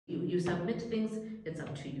You submit things, it's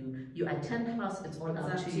up to you. You attend class, it's all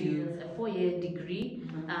up to you. It's a 4-year degree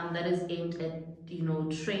that is aimed at, you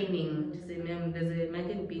know, training. There's a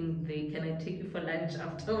market being there, can I take you for lunch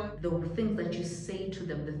after? The things that you say to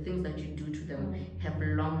them, the things that you do to them have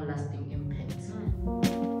long-lasting impacts.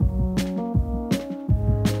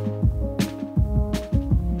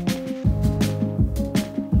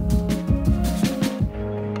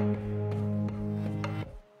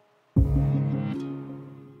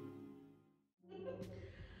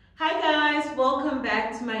 Hi guys, welcome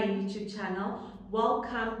back to my YouTube channel.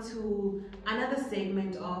 Welcome to another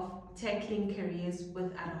segment of Tackling Careers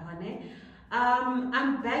with Arehone.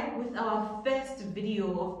 I'm back with our first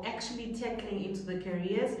video of actually tackling into the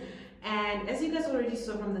careers, and as you guys already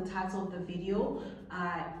saw from the title of the video,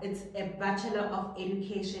 it's a Bachelor of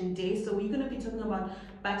Education day. So we're going to be talking about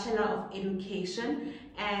Bachelor of Education,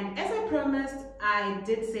 and as I promised, I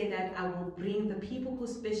did say that I will bring the people who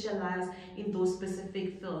specialize in those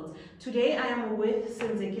specific fields. Today I am with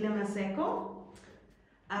Senzekile Maseko,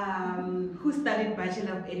 who studied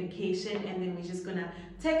Bachelor of Education, and then we're just gonna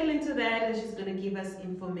tackle into that, and she's gonna give us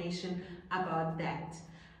information about that.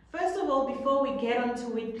 First of all, before we get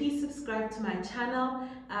onto it, please subscribe to my channel.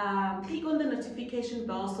 Click on the notification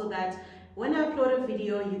bell so that when I upload a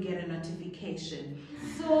video, you get a notification.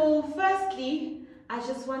 So firstly, I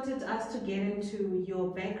just wanted us to get into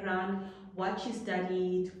your background, what you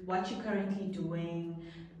studied, what you're currently doing,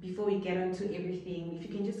 before we get into everything. If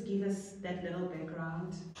you can just give us that little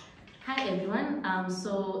background. Hi everyone,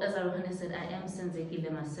 so as Arehone said, I am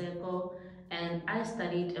Senzekile Maseko, and I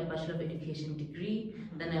studied a Bachelor of Education degree.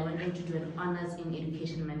 Then I went on to do an honors in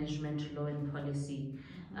Education Management, Law and Policy,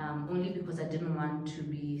 only because I didn't want to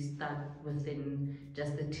be stuck within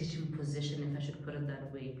just the teaching position, if I should put it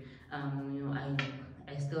that way. You know,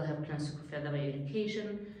 I still have plans to further my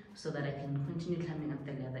education so that I can continue climbing up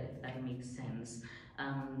the ladder, if that makes sense.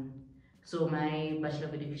 So my Bachelor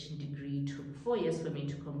of Education degree took 4 years for me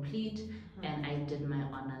to complete, and I did my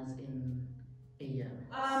honors in a year.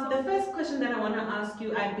 The first question that I want to ask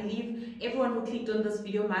you, I believe everyone who clicked on this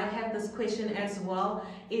video might have this question as well,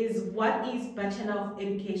 is what is Bachelor of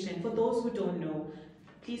Education? For those who don't know,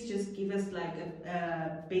 please just give us like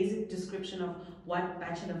a basic description of what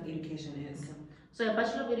Bachelor of Education is. Okay. So a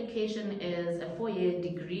Bachelor of Education is a 4-year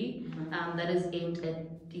degree that is aimed at,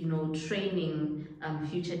 you know, training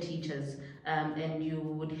future teachers, and you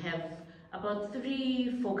would have about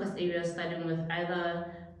 3 focus areas, starting with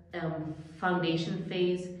either foundation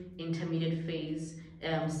phase, intermediate phase,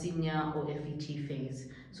 senior or FET phase.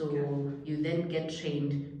 So you then get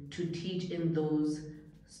trained to teach in those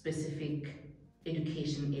specific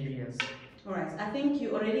education areas. All right, I think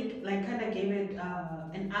you already like kind of gave it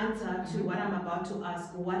an answer to what I'm about to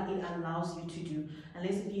ask, what it allows you to do,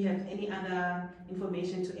 unless if you have any other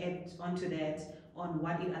information to add onto that on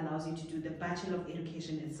what it allows you to do, the Bachelor of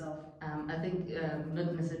Education itself. I think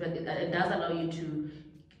not necessarily, but it does allow you to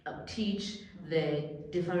teach the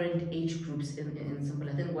different age groups in simple.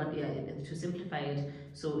 I think what, to simplify it,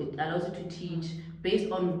 so it allows you to teach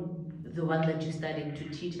based on the one that you studied, to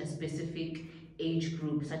teach a specific age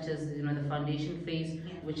group, such as, you know, the foundation phase,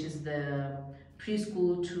 which is the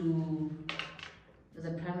preschool to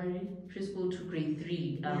preschool to grade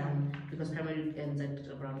 3, because primary ends at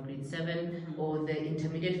around grade 7, or the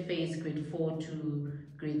intermediate phase, grade 4 to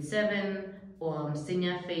grade 7, or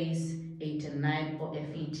senior phase 8 and 9, or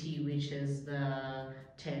FET, which is the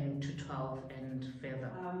 10 to 12 and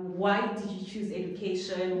further. Why did you choose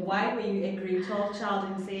education? Why were you a grade 12 child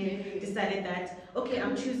and decided that, okay,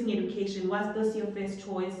 I'm choosing education? Was this your first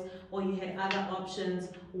choice, or you had other options?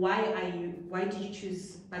 Why did you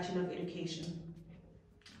choose Bachelor of Education?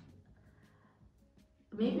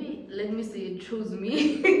 Maybe, let me say, it chose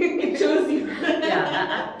me. It chose you.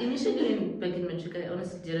 Yeah, initially back in matric, I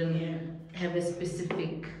honestly didn't have a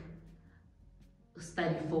specific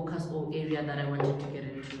study focus or area that I wanted to get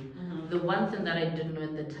into. The one thing that I didn't know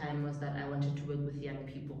at the time was that I wanted to work with young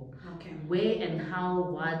people. Okay. Where and how,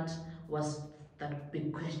 what was that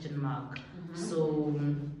big question mark. So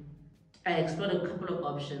I explored a couple of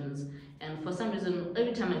options, and for some reason,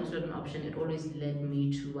 every time I explored an option, it always led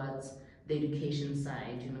me towards the education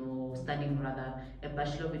side, you know, studying rather a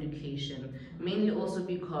Bachelor of Education, mainly also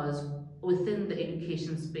because within the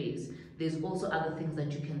education space, there's also other things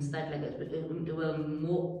that you can study, like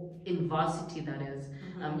more in varsity, that is.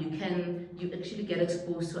 You actually get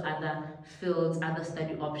exposed to other fields, other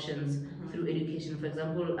study options through education. For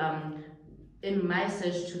example, in my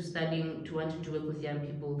search to wanting to work with young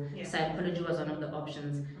people, psychology was one of the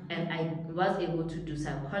options, and I was able to do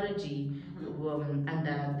psychology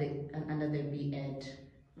under the B.Ed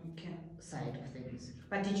Okay. side of things.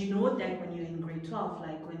 But did you know that when you're in grade 12,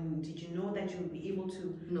 like did you know that you would be able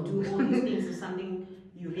to No. do all these things or something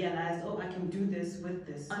you realized, oh, I can do this with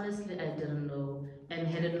this? Honestly, I didn't know. And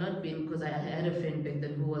had it not been because I had a friend back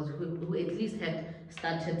then who at least had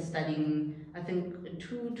started studying, I think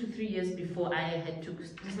 2 to 3 years before I had to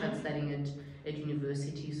start studying at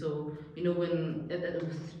university. So, you know, when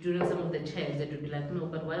during some of the chats, they would be like, no,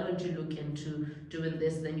 but why don't you look into doing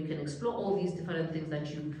this? Then you can explore all these different things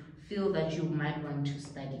that you feel that you might want to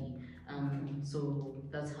study. So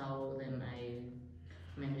that's how then I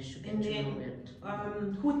managed to get and to then, know it.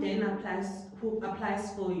 Who then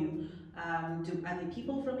applies for you? Are there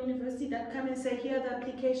people from university that come and say, here are the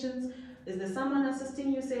applications? Is there someone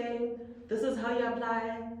assisting you saying, this is how you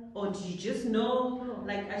apply? Or do you just know?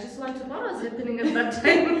 Like, I just want to... What was happening at that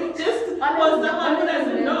time? Just for someone who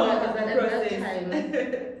doesn't know at the that process. time.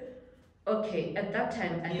 Okay, at that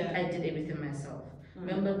time, I think I did everything myself.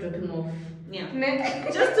 Remember dropping off? Yeah.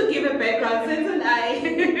 Just to give a background, Sense and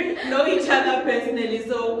I know each other personally,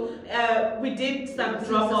 so we did some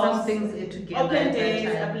drop-offs, some things together. Open days,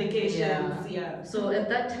 applications, So at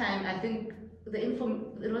that time, I think the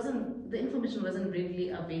information wasn't really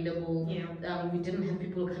available. We didn't have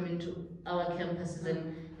people coming to our campuses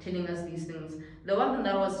and telling us these things. The one thing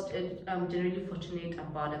that I was generally fortunate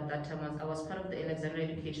about at that time was I was part of the Alexandra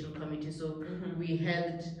Education Committee, so we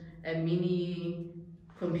had a mini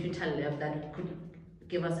computer lab that could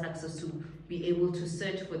give us access to be able to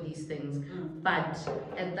search for these things. But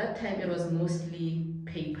at that time, it was mostly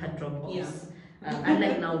paper drop-offs.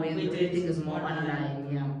 Unlike now where everything is more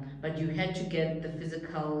online, but you had to get the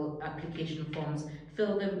physical application forms,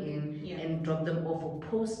 fill them in, and drop them off or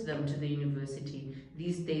post them to the university.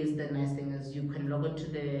 These days, the nice thing is you can log on to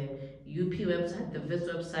the UP website, the WITS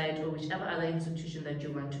website, or whichever other institution that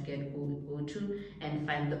you want to go to and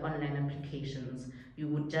find the online applications. You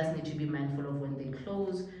would just need to be mindful of when they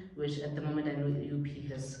close, which at the moment I know UP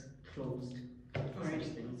has closed. Alright.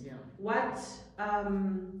 Things, What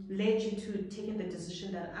led you to taking the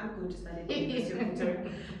decision that I'm going to study at the University of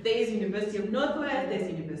Victoria? There is University of Northwest,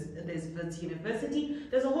 there's WITS University.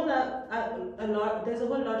 There's a whole lot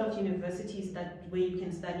of universities where you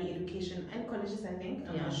can study education and colleges, I think.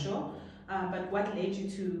 I'm not sure. But what led you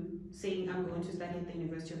to saying I'm going to study at the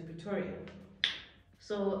University of Victoria?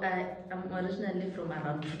 So I'm originally from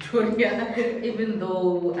around Pretoria, even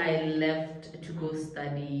though I left to go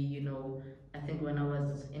study, you know, I think when I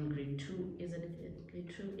was in grade 2, is it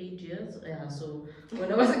grade 2, 8 years? Yeah, so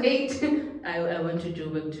when I was 8, I went to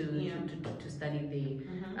Joburg to study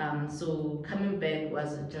there. So coming back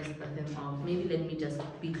was just a thing of maybe let me just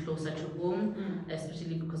be closer to home,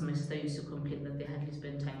 especially because my sister used to complain that they hardly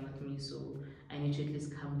spend time with me, so I need to at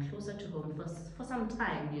least come closer to home for some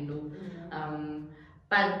time, you know.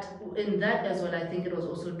 But in that as well, I think it was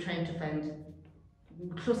also trying to find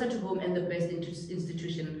closer to home and the best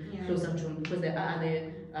institution closer to home, because there are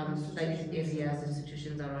other study areas,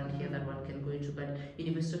 institutions around here that one can go into, but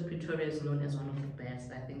University of Pretoria is known as one of the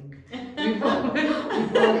best. I think we've all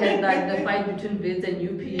had that, the fight between WITS and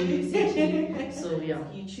UP University. So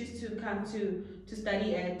you choose to come to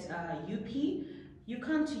study at UP. You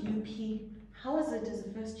come to UP. How was it as a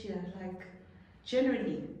first year? Like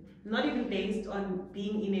generally, not even based on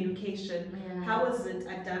being in education. How was it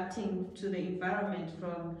adapting to the environment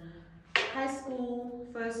from high school,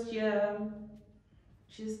 first year?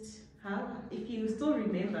 Just if you still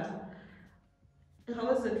remember, how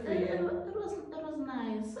was it for you? It was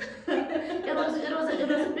nice. it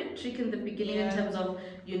was a bit tricky in the beginning in terms of,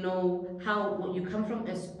 you know, how you come from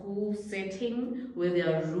a school setting where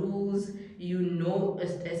there are rules, you know, a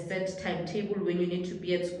set timetable when you need to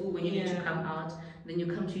be at school, when you need to come out. Then you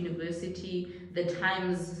come to university, the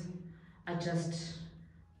times are just...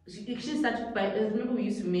 You actually start by... I remember we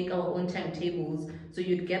used to make our own timetables. So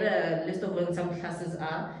you'd get a list of when some classes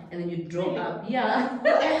are, and then you'd draw up.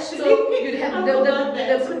 Actually, so you'd have...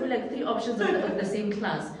 There could be like 3 options of the same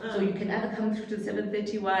class. So you can either come through to the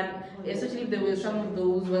 731, especially if there were some of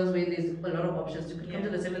those ones where there's a lot of options. You could come to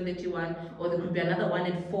the 731, or there could be another one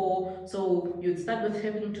at 4. So you'd start with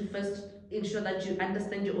having to first ensure that you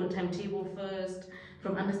understand your own timetable first.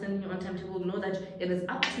 From understanding your own timetable, know that it is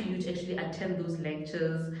up to you to actually attend those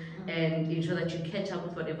lectures and ensure that you catch up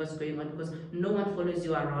with whatever's going on, because no one follows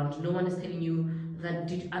you around. No one is telling you that,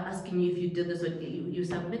 asking you if you did this, or you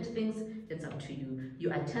submit things, it's up to you.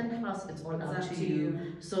 You attend class, it's all up to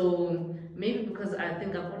you. So maybe because I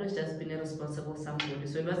think I've always just been a responsible somebody,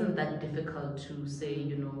 so it wasn't that difficult to say,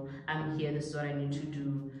 you know, I'm here, this is what I need to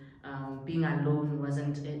do. Being alone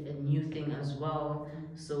wasn't a new thing as well.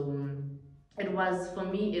 So it was, for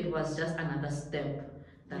me, it was just another step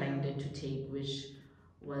that I needed to take, which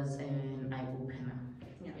was an eye opener.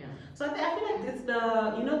 Yeah. So I feel like it's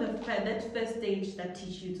that first stage that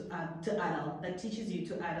teach you to adult, that teaches you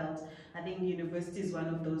to adult. I think university is one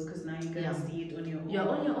of those because now you're gonna see it on your own. You're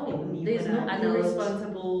on your own. There's no adult. You're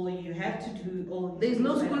responsible. You have to do all. There's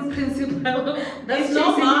no school principal. There's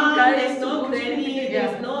no mom. There's no granny.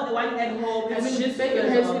 There's no one at home. It's just back in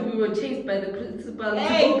high school, we were chased by the principal to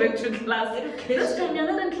go back to class. This time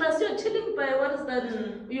you're not in class. You're chilling by what is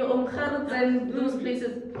that? Your Hare and those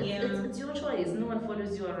places. It's your choice. No one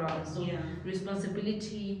follows you around. So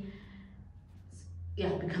responsibility,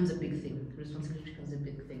 becomes a big thing. Responsibility becomes a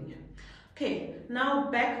big thing. Okay, now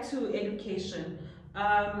back to education.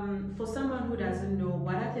 For someone who doesn't know,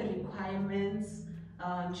 what are the requirements?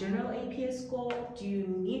 General APS score, do you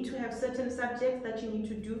need to have certain subjects that you need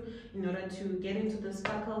to do in order to get into this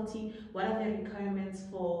faculty? What are the requirements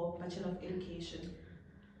for Bachelor of Education?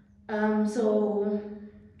 So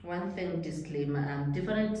one thing, disclaimer,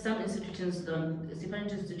 some institutions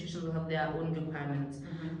different institutions will have their own requirements,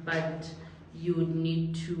 but you would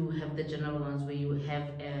need to have the general ones where you have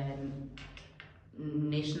a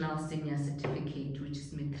national senior certificate, which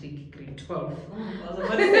is matric grade 12.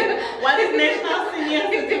 What is national senior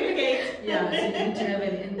certificate? So you need to have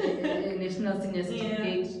a national senior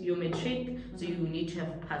certificate, your matric, so you need to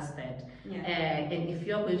have passed that. And if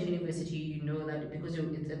you're going to university, you know that because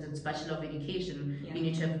it's Bachelor of Education, you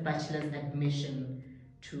need to have bachelor's admission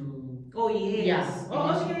to.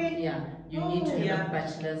 You need to have a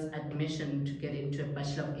bachelor's admission to get into a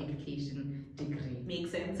Bachelor of Education degree.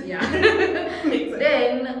 Makes sense. Makes sense.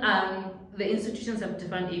 Then the institutions have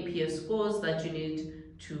different APS scores that you need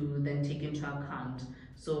to then take into account.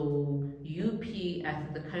 So UP, I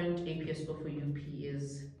think the current APS score for UP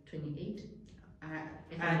is 28.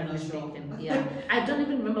 I'm not sure. I don't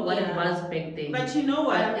even remember what it was back then. But you know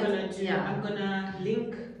what I'm gonna do? I'm gonna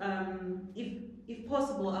link, if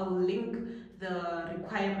possible, I will link the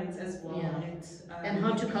requirements as well. And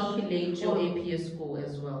how to calculate your APS score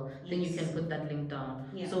as well. Then you can put that link down.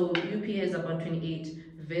 So UP is about 28,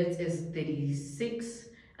 WITS is 36,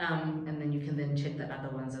 and then you can then check the other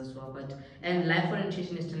ones as well. And life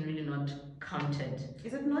orientation is generally not counted.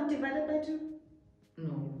 Is it not divided by 2?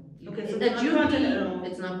 No. Okay, so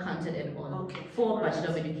it's not counted at all. Okay. For Bachelor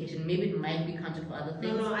of Education, maybe it might be counted for other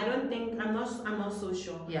things. No, I don't think. I'm not so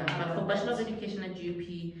sure. But for Bachelor of Education at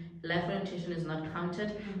UP, life orientation is not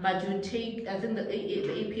counted. But you take, I think the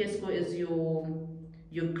APS score is your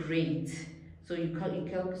grade. So you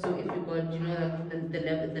so if you got the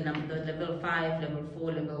level 5, level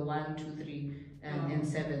 4, level 1, 2, 3. And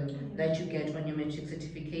 7 that you get on your matric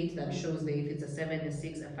certificate that shows that if it's a 7, a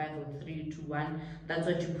 6, a 5, or 3, 2, 1, that's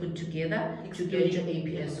what you put together to get your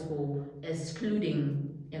APS score,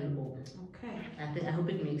 excluding LO. Okay. I hope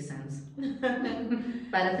it makes sense.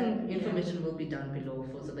 But I think information will be down below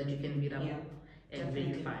so that you can read up and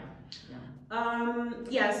verify.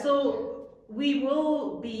 So we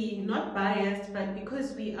will be not biased, but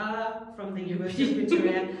because we are from the University of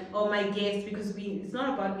Pretoria, or my guest, because it's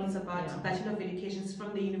not about me, it's about Bachelor of Education, it's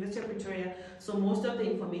from the University of Pretoria, so most of the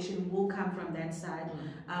information will come from that side.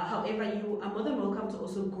 However, you are more than welcome to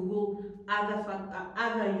also Google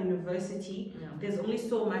other university. There's only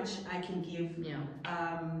so much I can give.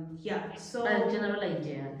 So a general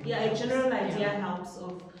idea. A general idea helps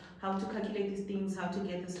of how to calculate these things, how to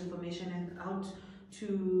get this information, and how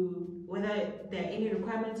to whether there are any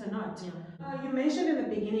requirements or not. You mentioned in the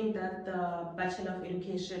beginning that the Bachelor of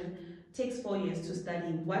Education takes 4 years to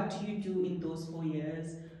study. What do you do in those 4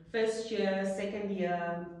 years? First year, second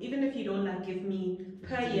year, even if you don't give me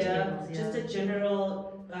per year, just a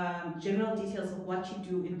general details of what you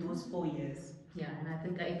do in those 4 years. And I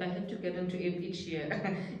think if I had to get into each year,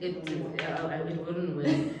 it wouldn't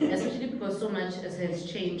work. Especially because so much has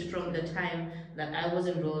changed from the time that I was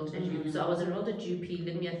enrolled at UP. So I was enrolled at UP, I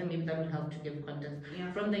think maybe that would help to give context.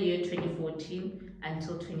 From the year 2014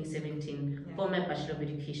 until 2017 for my Bachelor of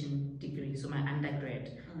Education degree, so my undergrad.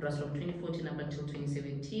 It was from 2014 up until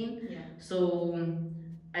 2017. So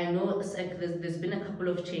I know there's been a couple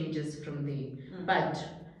of changes from there. But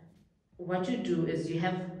what you do is you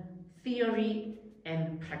have theory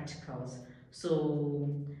and practicals.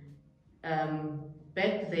 So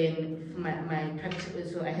back then, my practical,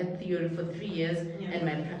 so I had theory for 3 years, and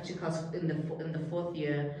my practicals in the 4th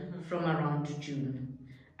year from around June.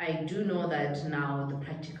 I do know that now the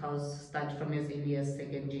practicals start from as early as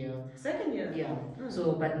second year. Second year?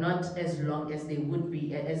 So, but not as long as they would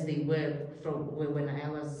be, as they were from when I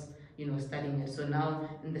was, studying it. So now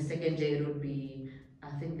in the second year it would be, I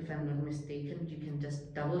think if I'm not mistaken, you can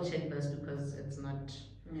just double check this because it's not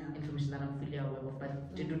information that I'm fully aware of, but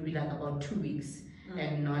it would be like about 2 weeks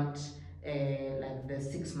and not like the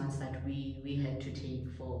 6 months that we had to take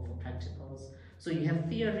for practicals. So you have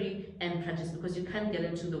theory and practice, because you can't get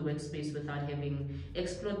into the workspace without having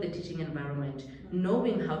explored the teaching environment,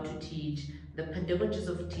 knowing how to teach, the pedagogies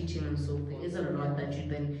of teaching and so forth. Is a lot that you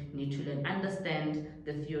then need to learn. Understand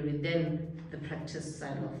the theory, then the practice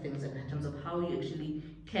side of things in terms of how you actually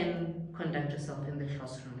can conduct yourself in the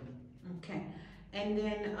classroom. Okay. And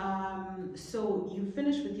then, so you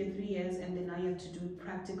finish with your 3 years, and then now you have to do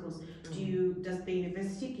practicals. Does the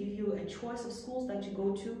university give you a choice of schools that you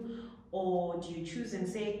go to, or do you choose and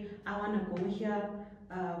say, I want to go here?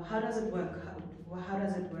 How does it work? How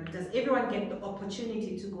does it work? Does everyone get the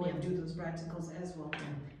opportunity to go and do those practicals as well?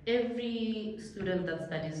 Every student that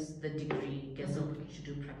studies the degree gets the opportunity to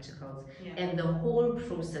do practicals, and the whole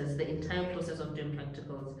process, the entire process of doing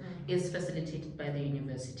practicals is facilitated by the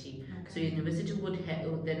university. So university would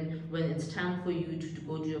have, then when it's time for you to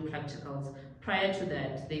go do your practicals, prior to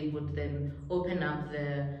that they would then open up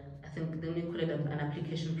I think they call it an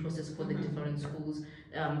application process for the different schools.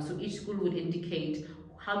 So each school would indicate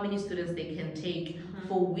how many students they can take,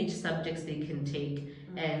 for which subjects they can take,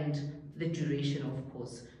 and the duration, of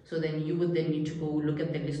course. So then you would then need to go look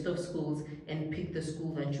at the list of schools and pick the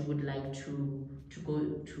school that you would like to go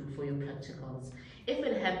to for your practicals. If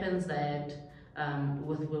it happens that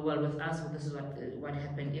with us, this is what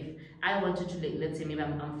happened. If I wanted to, let's say maybe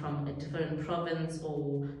I'm from a different province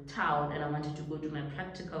or town and I wanted to go do my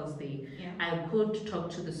practicals there, I could talk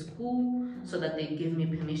to the school so that they give me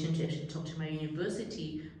permission to actually talk to my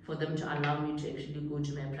university for them to allow me to actually go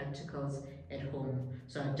to my practicals at home.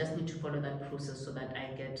 So I just need to follow that process so that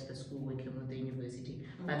I get the school working with the university.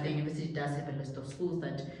 But the university does have a list of schools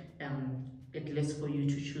that it lists for you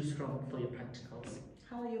to choose from for your practicals.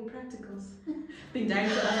 How are your practicals? Been dying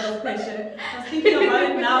to ask that question. I was thinking about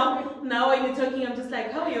it now. Now when you're talking, I'm just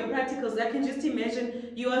like, how are your practicals? I can just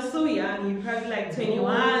imagine you are so young. You're probably like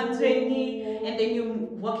 21, 20, and then you're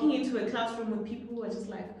walking into a classroom with people who are just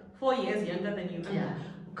like 4 years younger than you.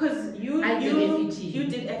 Because you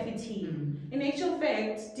did FET. In actual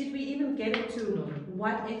fact, did we even get into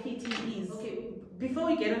what FET is? Okay. Before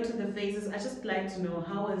we get into the phases, I just like to know,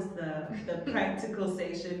 how was the practical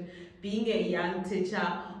session, being a young teacher,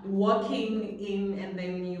 walking in, and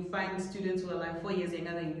then you find students who are like 4 years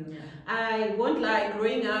younger than you. I won't lie,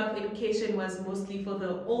 growing up, education was mostly for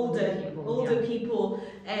the older people,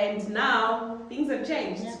 and now things have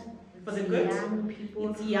changed. For the good. Young people.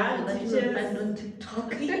 It's young teachers. And on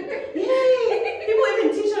TikTok. Yay! People even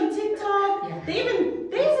teach on TikTok. They even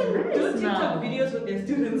do TikTok videos with their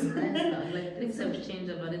students. Like things have changed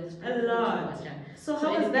about it. A lot. So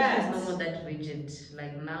how was that? It's no more that rigid.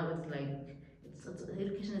 Like now it's like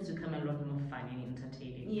education has become a lot more fun and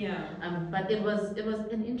entertaining. But it was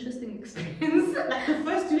an interesting experience. Like the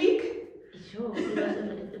first week. Sure,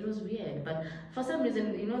 it was weird, but for some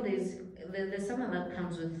reason, there's someone that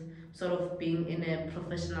comes with sort of being in a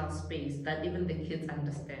professional space that even the kids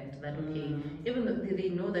understand that, okay, even though they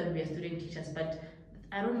know that we are student teachers, but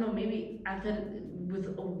I don't know, maybe I've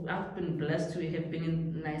been blessed to have been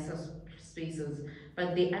in nicer spaces,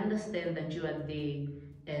 but they understand that you are there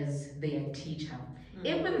as their teacher.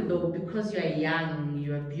 Even though, because you are young,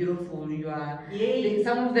 you are beautiful, you are.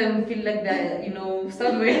 Some of them feel like they're,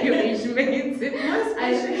 somewhere your age mates.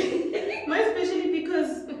 More especially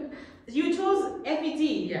because you chose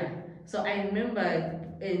FET. So I remember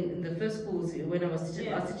in the first schools when I was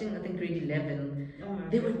teaching, I think grade 11.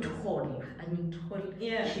 They were tall. Tall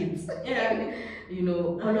kids.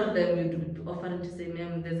 All of them would offer to say,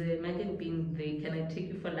 "Ma'am, there's a market bean there. Can I take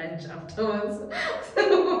you for lunch afterwards?"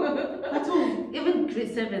 So even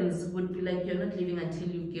grade 7s would be like, "You're not leaving until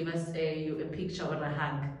you give us a picture or a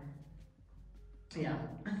hug."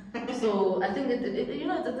 So I think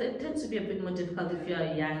it tends to be a bit more difficult if you're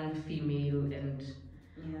a young female and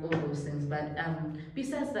all those things. But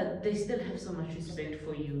besides that, they still have so much respect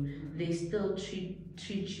for you. They still treat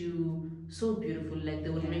you so beautiful. Like they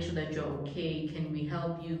will make sure that you're okay. Can we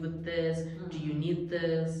help you with this? Do you need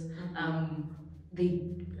this?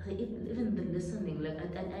 Even the listening.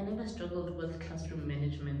 Like I never struggled with classroom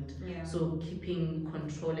management. So keeping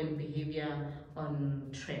control and behavior on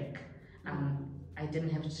track. I didn't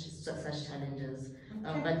have such challenges,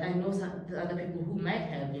 but I know some other people who might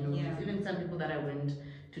have, even some people that I went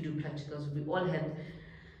to do practicals, we all had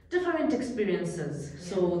different experiences,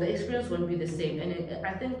 so the experience won't be the same. And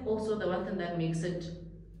I think also the one thing that makes it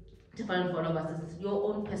different for all of us is your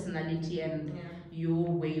own personality and your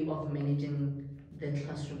way of managing the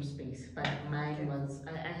classroom space. But mine was,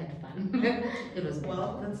 I had fun. It was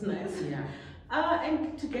well, that's nice.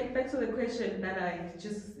 And to get back to the question that I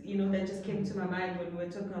just, that just came to my mind when we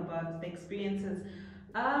were talking about the experiences,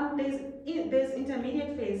 There's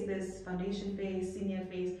intermediate phase, there's foundation phase, senior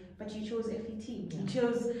phase, but you chose FET.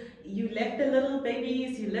 You left the little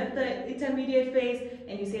babies, you left the intermediate phase,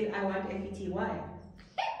 and you said, I want FET. Why?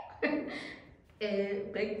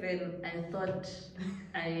 Back then, I thought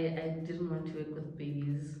I didn't want to work with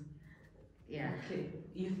babies. Yeah. Okay.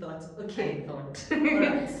 You thought. Okay. I thought.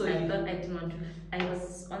 Alright, so I thought I didn't want to. I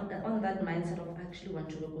was on that mindset of actually want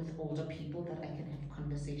to work with older people that I can have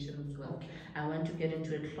conversations with. Okay. I want to get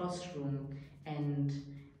into a classroom and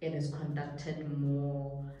it is conducted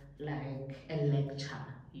more like a lecture,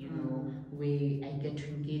 you know, where I get to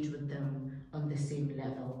engage with them on the same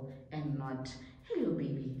level and not, hello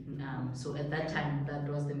baby. So at that time, that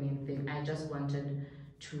was the main thing. I just wanted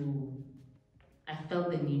to, I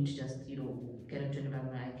felt the need to just, you know, get into an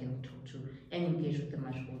environment where I can talk to and engage with the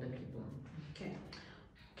much older people.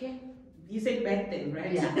 Okay. You said back then,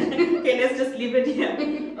 right? Yeah. Okay, let's just leave it here.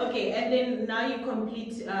 Okay, and then now you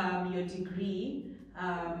complete your degree.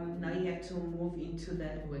 Now you have to move into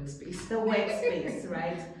the workspace,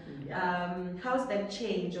 right? Yeah. How's that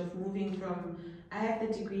change of moving from, I have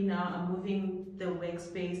the degree now, I'm moving the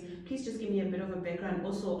workspace. Please just give me a bit of a background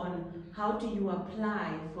also on how do you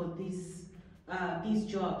apply for these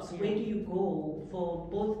jobs? Where do you go for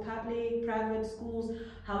both public, private schools?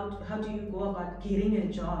 How do you go about getting a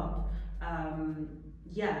job?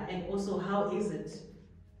 And also how is it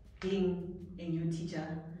being a new teacher,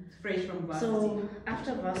 fresh from Varsity? So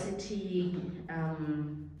after Varsity,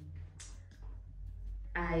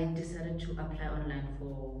 I decided to apply online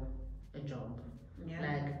for a job. Yeah.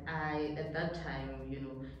 Like at that time, you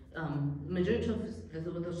know, majority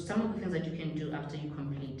of some of the things that you can do after you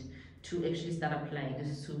complete to actually start applying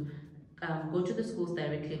is to go to the schools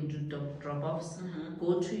directly and do drop-offs,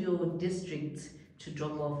 go to your district to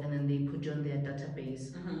drop off, and then they put you on their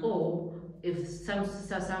database. Or if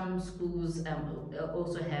some schools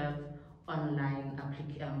also have online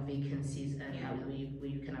vacancies and where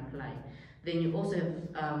you can apply. Then you also have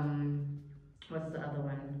what's the other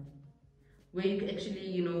one? Where you actually,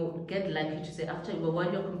 you know, get likely to say after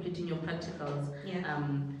while you're completing your practicals,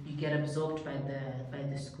 you get absorbed by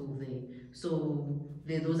the school there. So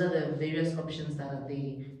those are the various options that are there,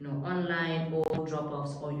 you know, online or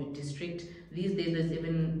drop-offs or your district. These days there's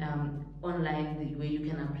even online where you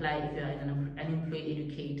can apply if you're an unemployed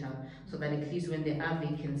educator, so that at least when there are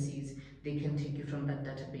vacancies, they can take you from that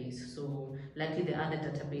database. So likely there are the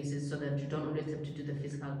databases so that you don't always have to do the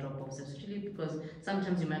physical drop-offs, especially because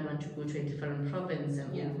sometimes you might want to go to a different province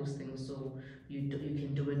and all those things, so you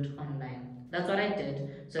can do it online. That's what I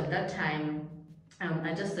did. So at that time,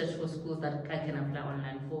 I just searched for schools that I can apply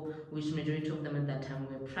online for, which majority of them at that time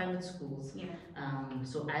were private schools.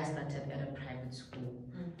 So I started at a private school.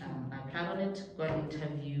 I applied on it, got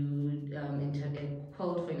interviewed,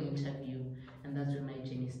 called for an interview, and that's when my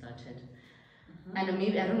journey started. And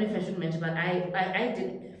maybe, I don't know if I should mention, but I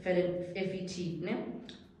did FET, no?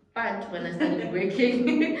 But when I started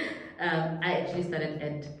working, I actually started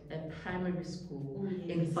at a primary school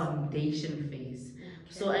in foundation phase.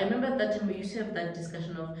 So I remember at that time we used to have that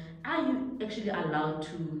discussion of, are you actually allowed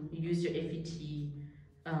to use your FET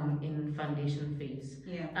in foundation phase?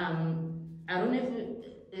 I don't know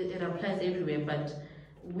if it applies everywhere, but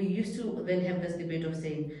we used to then have this debate of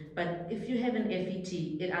saying, but if you have an FET,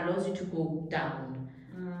 it allows you to go down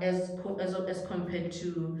as compared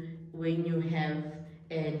to when you have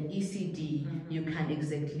an ECD, you can't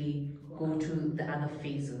exactly go to the other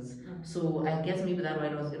phases. So I guess maybe that way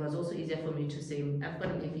it was also easier for me to say, I've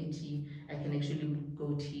got an FET, I can actually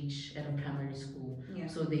go teach at a primary school.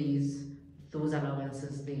 So there is those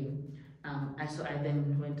allowances there. So I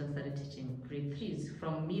then went and started teaching grade 3s,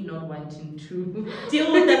 from me not wanting to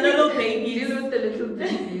deal with the little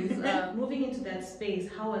babies. Moving into that space,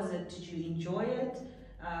 how was it? Did you enjoy it?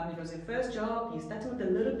 It was your first job, you started with the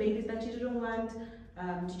little babies that you didn't want.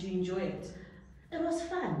 Did you enjoy it? It was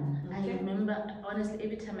fun. I remember, honestly,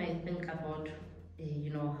 every time I think about, you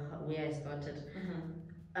know, where I started,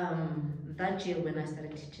 that year when I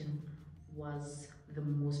started teaching was the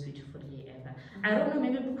most beautiful year ever. I don't know,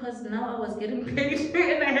 maybe because now I was getting paid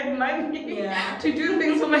and I had money to do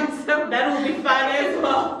things for myself. That would be fun as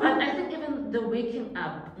well. And I think even the waking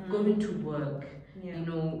up, going to work, you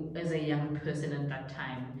know, as a young person at that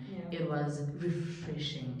time, it was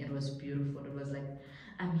refreshing. It was beautiful. It was like,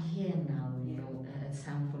 I'm here now, you know, it's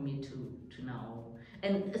time for me to now.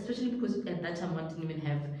 And especially because at that time I didn't even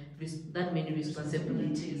have that many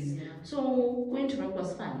responsibilities. So going to work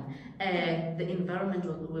was fun. The environment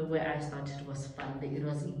where I started was fun. It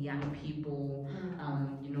was young people,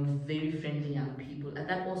 you know, very friendly young people. And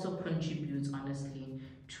that also contributes, honestly,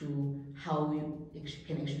 to how you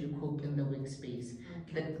can actually cope in the workspace.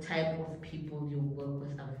 Okay. The type of people you work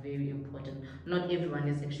with are very important. Not everyone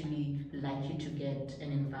is actually likely to get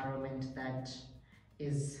an environment that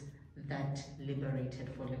is that liberated,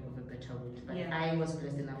 for lack of a better word. But Yeah. I was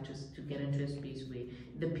blessed enough to get into a space where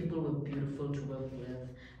the people were beautiful to work with.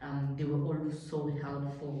 They were all so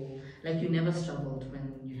helpful. Like, you never struggled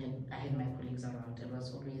when I had my colleagues around. It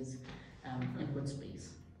was always a good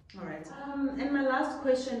space. All right. And my last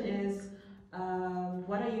question is,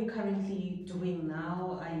 what are you currently doing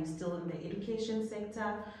now? Are you still in the education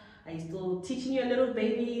sector? Are you still teaching your little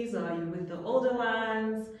babies, or are you with the older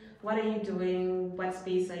ones? What are you doing? What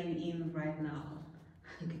space are you in right now?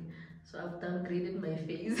 Okay. So I've downgraded my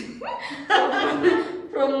phase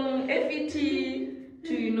from FET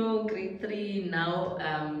to grade 3. Now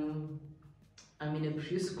I'm in a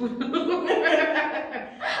preschool.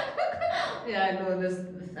 Yeah, no, this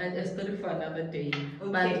a story for another day.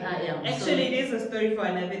 Okay. But I am. Actually, it is a story for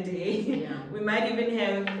another day. Yeah. We might even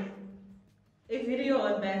have a video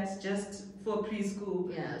on that just for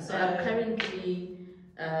preschool. Yeah. So I'm currently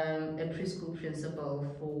a preschool principal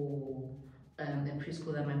for a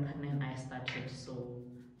preschool that my partner and I started. So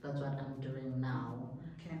that's what I'm doing now.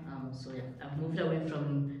 Okay. So yeah, I've moved away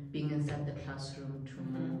from being inside the classroom to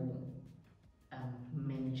more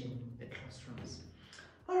managing the classrooms.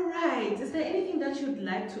 All right. Is there anything that you'd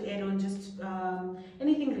like to add on? Just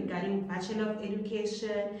anything regarding Bachelor of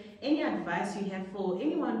Education? Any advice you have for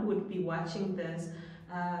anyone who would be watching this?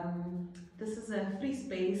 This is a free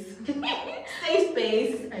space, safe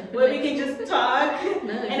space, where we can just talk and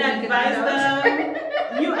advise them.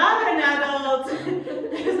 You are an adult,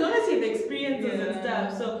 as long as you have experiences and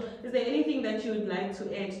stuff. So, is there anything that you would like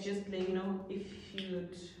to add? Just let me know if you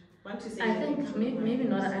would want to say. I think maybe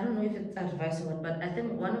not. I don't know if it's advice or what, but I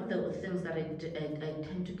think one of the things that I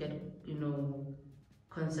tend to get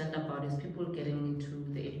concerned about is people getting into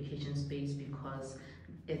the education space because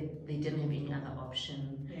they didn't have any other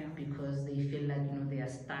option, because they feel like they are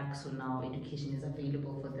stuck, so now education is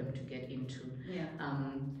available for them to get into.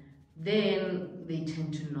 Then they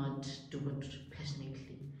tend to not do it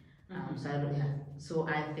passionately. So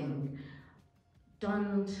I think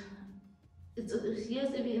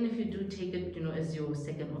yes, even if you do take it as your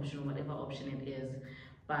second option or whatever option it is,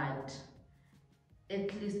 but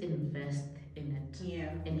at least invest in it.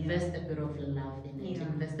 Invest a bit of love in it.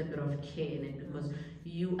 Invest a bit of care in it, because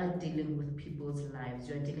you are dealing with people's lives.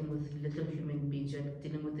 You are dealing with little human beings. You are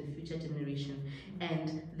dealing with the future generation,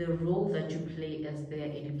 and the role that you play as their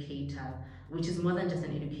educator, which is more than just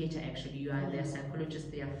an educator. Actually, you are their psychologist,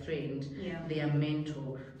 their friend, their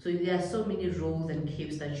mentor. So there are so many roles and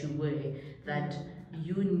capes that you wear that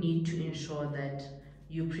you need to ensure that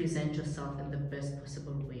you present yourself in the best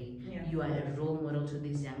possible way. You are a role model to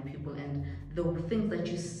these young people, and the things that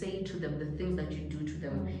you say to them, the things that you do to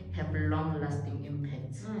them have long-lasting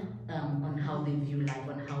impacts on how they view life,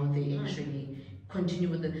 on how they actually continue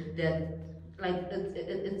with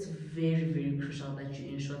it's very, very crucial that you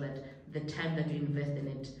ensure that the time that you invest in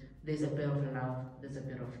it, there's a bit of love, there's a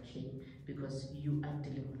bit of care, because you are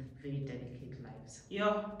dealing with very delicate lives.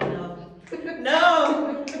 No,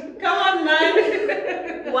 come on,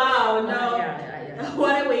 man. Wow, no.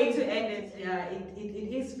 What a way to end it.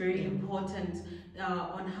 It is very important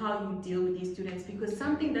on how you deal with these students, because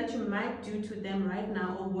something that you might do to them right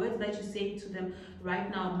now, or words that you say to them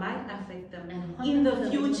right now, might affect them in the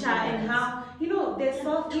future, and how their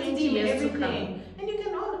self-esteem and everything. And you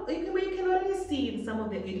can already see in some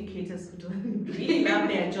of the educators who don't really love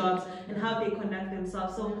their jobs and how they conduct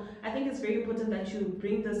themselves. So I think it's very important that you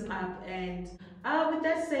bring this up. And with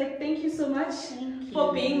that said, thank you so much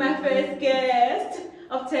for being my first guest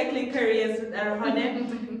of Tackling Careers with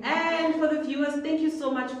Arehone. And for the viewers, thank you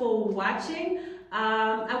so much for watching.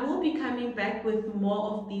 I will be coming back with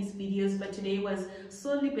more of these videos, but today was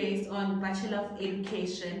solely based on Bachelor of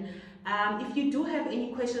Education. If you do have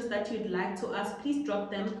any questions that you'd like to ask, please drop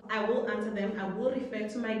them. I will answer them. I will refer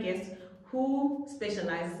to my guest who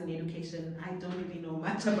specializes in education. I don't really know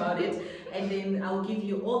much about it, and then I'll give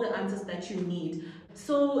you all the answers that you need.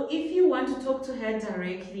 So if you want to talk to her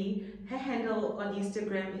directly, her handle on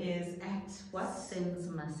Instagram is at what?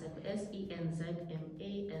 Senzekile,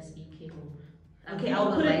 Senzmaseko. Okay,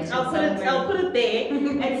 I'll put it there.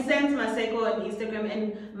 And Send Maseko on Instagram, and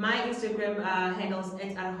my Instagram handles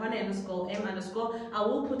at Arehone_M_. I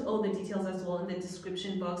will put all the details as well in the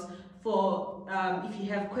description box for if you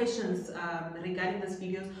have questions regarding this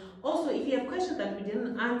videos. Also, if you have questions that we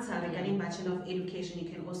didn't answer regarding Bachelor of Education, you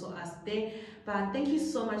can also ask there. But thank you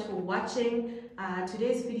so much for watching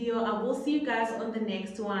today's video. I will see you guys on the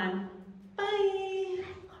next one. Bye.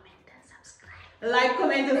 Like, comment, and subscribe. Like,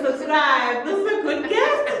 comment, and subscribe. This is a good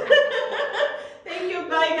guest. Thank you.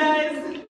 Bye, guys.